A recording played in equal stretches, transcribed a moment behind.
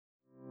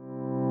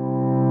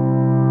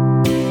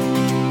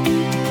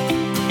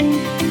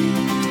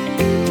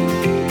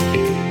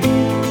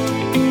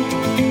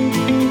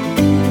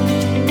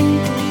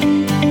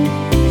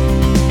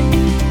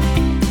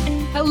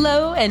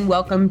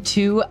welcome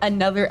to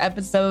another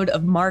episode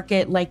of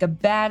Market Like a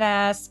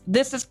Badass.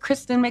 This is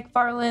Kristen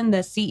McFarland, the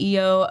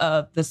CEO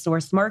of the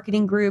Source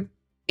Marketing Group,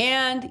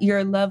 and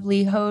your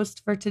lovely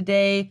host for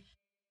today.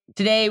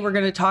 Today, we're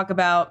going to talk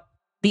about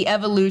the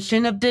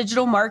evolution of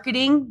digital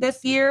marketing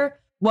this year,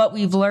 what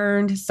we've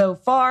learned so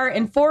far,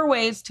 and 4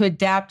 ways to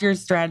adapt your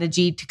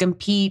strategy to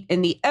compete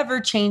in the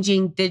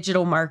ever-changing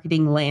digital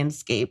marketing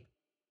landscape.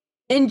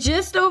 In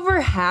just over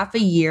half a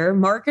year,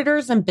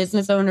 marketers and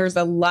business owners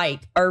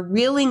alike are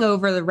reeling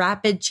over the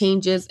rapid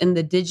changes in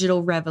the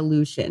digital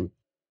revolution.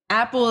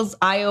 Apple's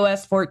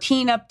iOS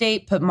 14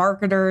 update put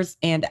marketers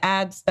and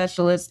ad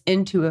specialists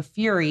into a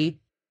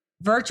fury.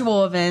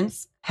 Virtual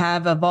events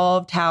have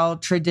evolved how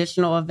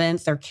traditional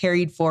events are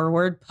carried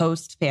forward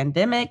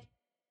post-pandemic.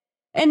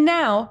 And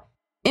now,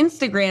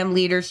 Instagram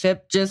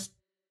leadership just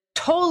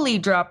totally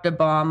dropped a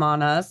bomb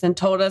on us and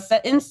told us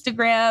that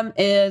Instagram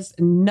is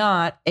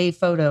not a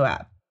photo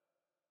app.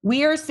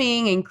 We are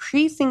seeing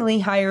increasingly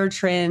higher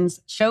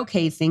trends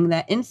showcasing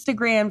that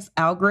Instagram's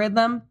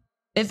algorithm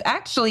is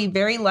actually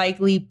very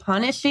likely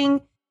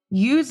punishing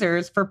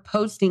users for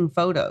posting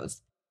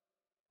photos.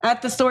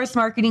 At the Source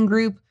Marketing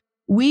Group,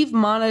 we've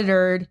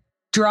monitored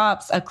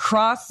drops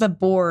across the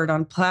board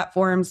on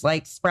platforms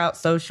like Sprout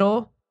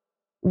Social,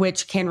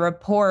 which can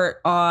report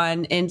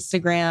on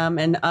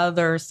Instagram and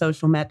other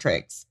social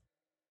metrics.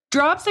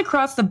 Drops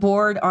across the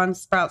board on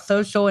Sprout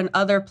Social and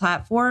other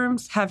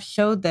platforms have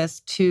showed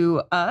this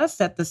to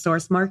us at the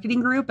Source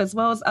Marketing Group, as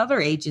well as other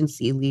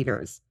agency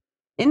leaders.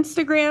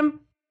 Instagram,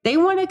 they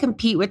want to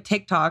compete with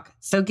TikTok,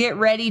 so get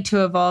ready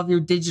to evolve your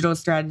digital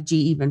strategy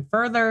even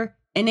further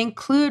and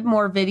include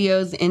more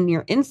videos in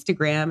your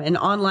Instagram and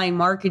online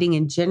marketing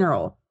in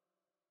general.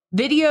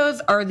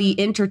 Videos are the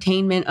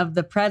entertainment of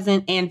the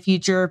present and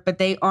future, but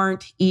they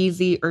aren't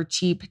easy or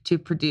cheap to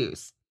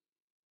produce.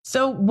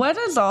 So what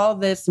does all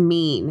this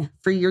mean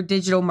for your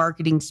digital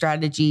marketing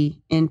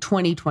strategy in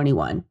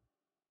 2021?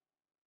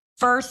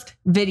 First,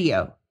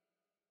 video.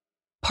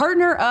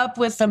 Partner up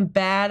with some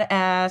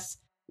badass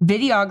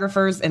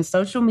videographers and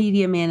social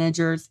media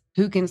managers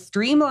who can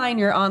streamline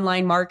your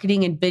online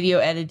marketing and video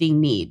editing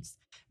needs.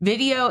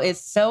 Video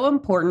is so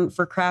important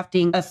for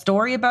crafting a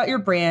story about your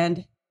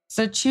brand,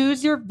 so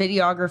choose your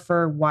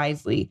videographer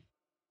wisely.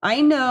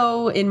 I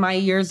know in my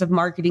years of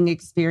marketing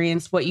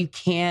experience what you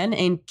can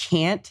and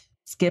can't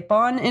skip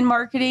on in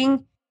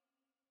marketing.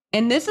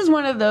 And this is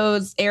one of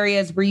those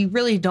areas where you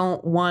really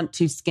don't want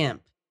to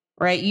skimp,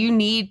 right? You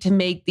need to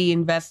make the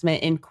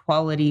investment in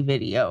quality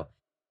video.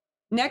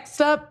 Next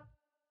up,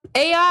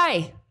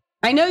 AI.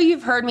 I know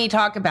you've heard me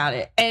talk about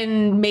it,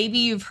 and maybe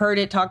you've heard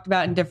it talked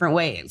about in different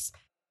ways.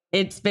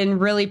 It's been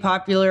really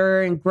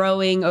popular and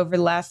growing over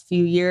the last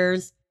few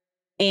years.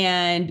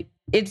 And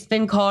it's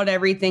been called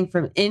everything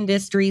from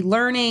industry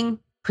learning,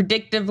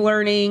 predictive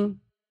learning,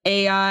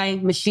 AI,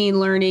 machine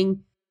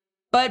learning.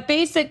 But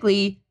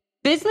basically,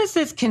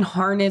 businesses can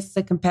harness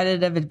the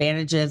competitive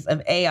advantages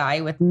of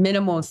AI with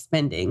minimal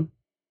spending.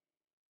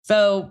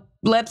 So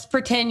let's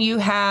pretend you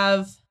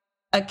have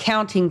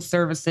accounting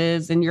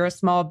services and you're a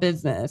small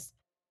business.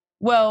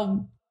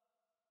 Well,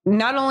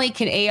 not only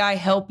can AI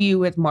help you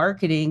with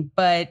marketing,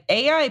 but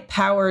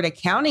AI-powered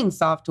accounting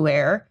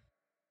software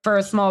for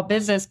a small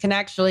business can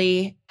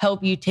actually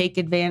help you take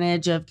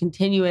advantage of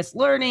continuous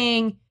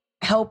learning,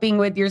 helping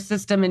with your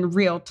system in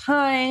real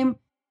time,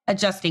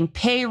 adjusting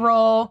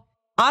payroll,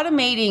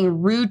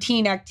 automating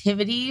routine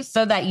activities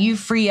so that you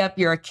free up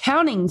your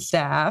accounting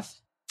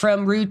staff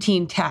from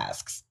routine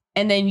tasks.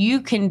 And then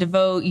you can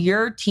devote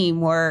your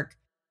teamwork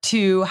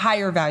to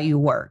higher value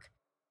work.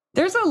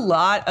 There's a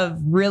lot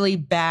of really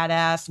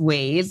badass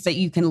ways that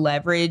you can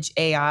leverage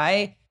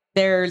AI.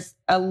 There's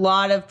a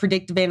lot of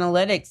predictive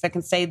analytics that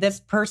can say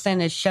this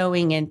person is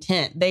showing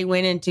intent. They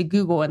went into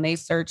Google and they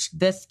searched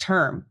this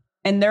term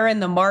and they're in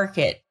the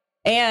market.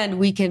 And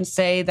we can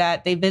say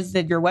that they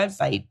visited your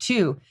website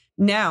too.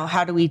 Now,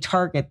 how do we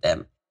target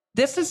them?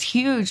 This is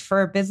huge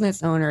for a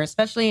business owner,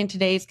 especially in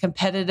today's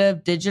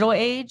competitive digital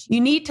age.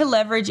 You need to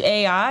leverage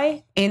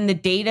AI in the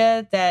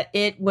data that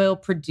it will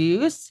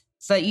produce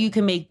so that you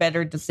can make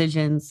better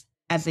decisions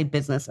as a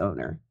business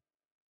owner.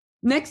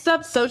 Next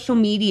up, social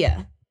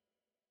media.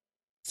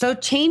 So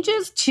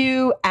changes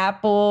to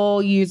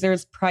Apple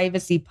users'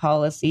 privacy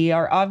policy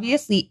are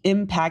obviously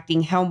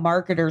impacting how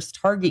marketers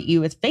target you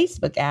with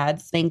Facebook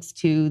ads thanks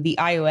to the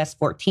iOS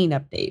 14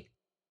 update.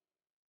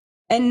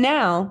 And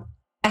now,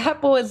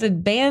 Apple is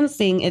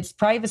advancing its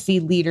privacy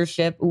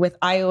leadership with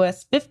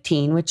iOS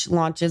 15, which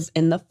launches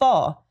in the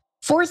fall,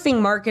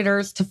 forcing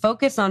marketers to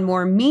focus on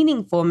more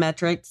meaningful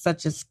metrics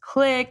such as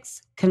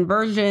clicks,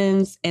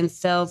 conversions, and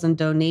sales and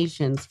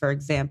donations, for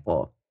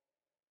example.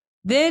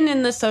 Then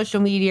in the social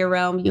media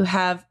realm, you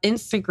have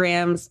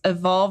Instagram's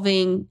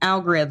evolving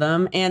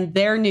algorithm and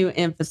their new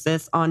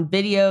emphasis on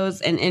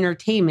videos and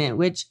entertainment,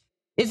 which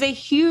is a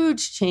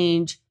huge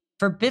change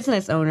for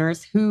business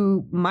owners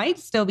who might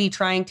still be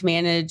trying to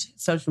manage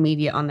social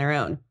media on their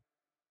own.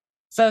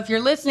 So if you're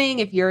listening,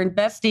 if you're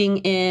investing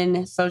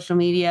in social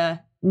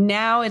media,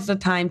 Now is the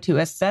time to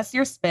assess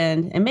your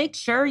spend and make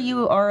sure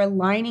you are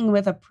aligning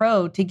with a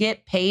pro to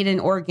get paid and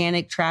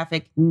organic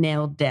traffic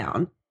nailed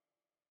down.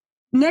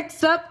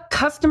 Next up,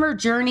 customer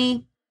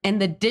journey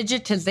and the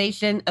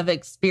digitization of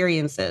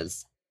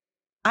experiences.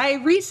 I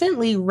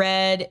recently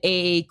read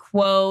a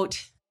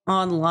quote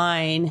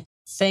online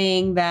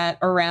saying that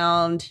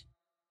around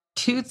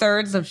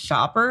 2/3 of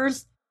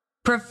shoppers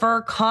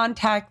prefer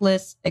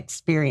contactless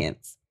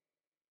experience.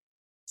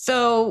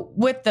 So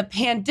with the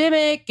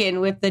pandemic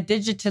and with the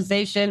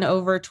digitization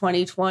over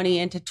 2020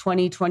 into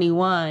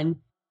 2021,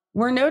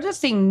 we're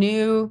noticing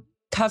new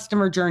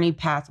customer journey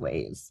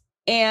pathways.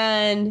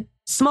 And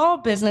small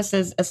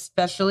businesses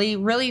especially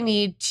really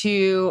need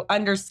to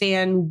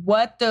understand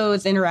what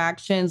those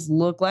interactions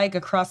look like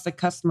across the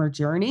customer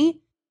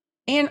journey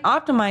and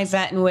optimize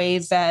that in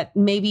ways that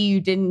maybe you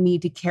didn't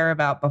need to care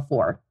about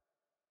before.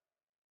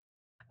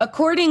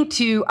 According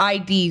to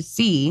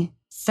IDC,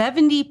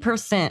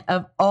 70%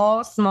 of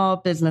all small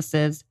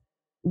businesses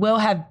will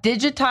have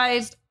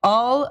digitized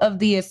all of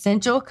the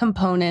essential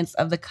components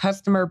of the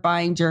customer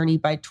buying journey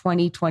by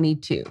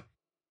 2022.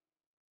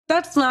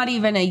 That's not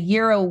even a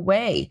year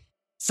away.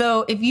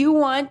 So if you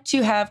want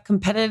to have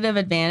competitive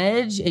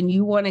advantage and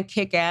you want to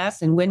kick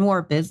ass and win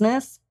more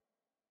business,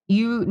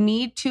 you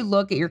need to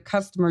look at your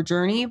customer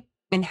journey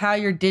and how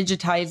you're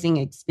digitizing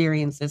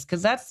experiences,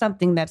 because that's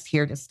something that's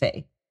here to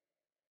stay.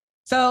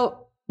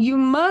 So you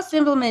must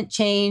implement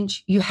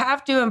change. You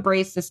have to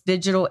embrace this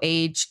digital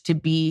age to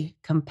be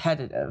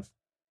competitive.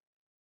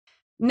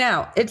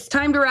 Now, it's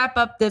time to wrap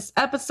up this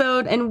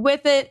episode, and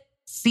with it,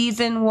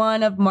 season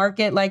 1 of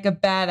Market Like a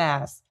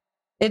Badass.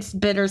 It's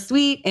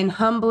bittersweet and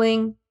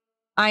humbling.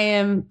 I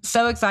am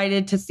so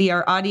excited to see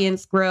our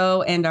audience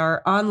grow and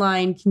our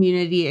online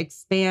community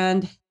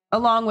expand,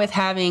 along with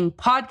having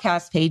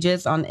podcast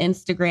pages on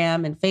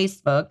Instagram and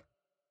Facebook.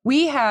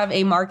 We have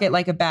a Market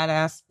Like a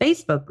Badass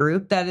Facebook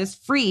group that is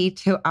free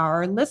to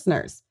our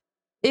listeners.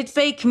 It's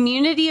a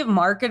community of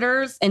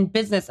marketers and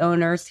business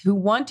owners who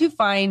want to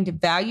find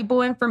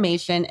valuable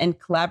information and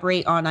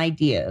collaborate on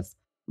ideas,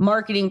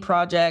 marketing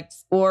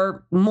projects,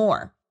 or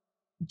more.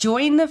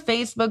 Join the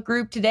Facebook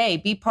group today.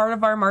 Be part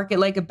of our Market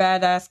Like a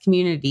Badass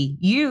community.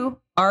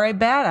 You are a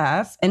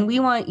badass, and we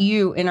want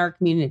you in our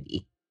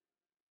community.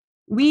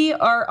 We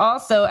are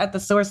also at the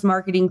Source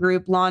Marketing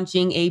Group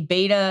launching a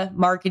beta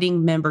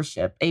marketing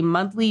membership, a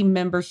monthly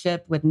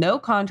membership with no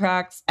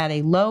contracts at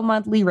a low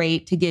monthly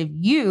rate to give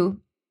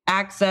you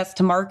access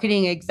to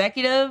marketing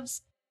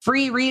executives,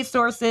 free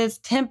resources,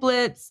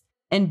 templates,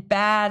 and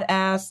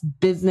badass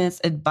business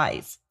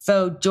advice.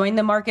 So join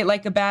the Market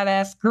Like a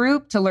Badass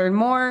group to learn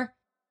more.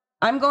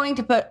 I'm going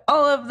to put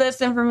all of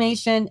this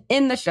information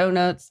in the show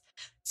notes,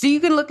 so you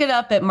can look it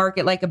up at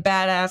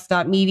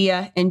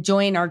marketlikeabadass.media and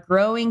join our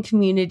growing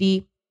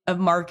community of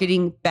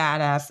marketing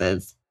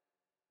badasses.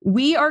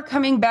 We are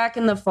coming back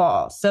in the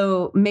fall,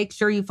 so make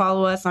sure you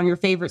follow us on your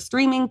favorite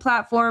streaming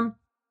platform,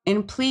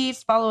 and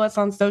please follow us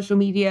on social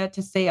media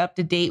to stay up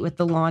to date with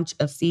the launch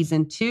of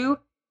season 2.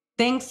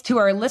 Thanks to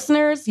our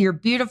listeners. You're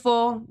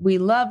beautiful. We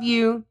love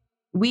you.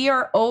 We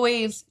are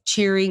always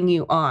cheering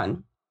you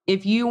on.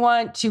 If you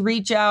want to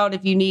reach out,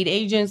 if you need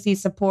agency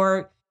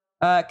support,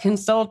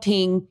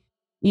 consulting,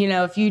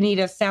 if you need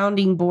a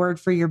sounding board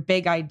for your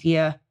big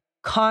idea,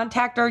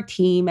 contact our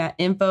team at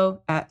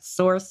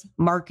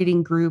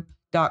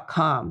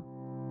info@sourcemarketinggroup.com.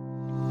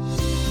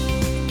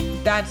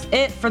 That's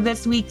it for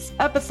this week's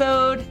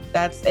episode.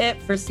 That's it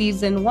for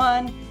season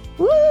 1.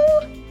 Woo!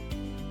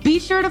 Be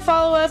sure to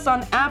follow us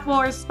on Apple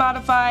or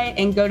Spotify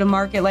and go to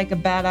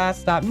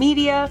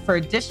marketlikeabadass.media for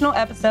additional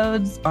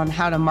episodes on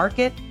how to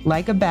market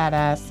like a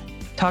badass.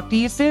 Talk to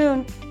you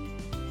soon.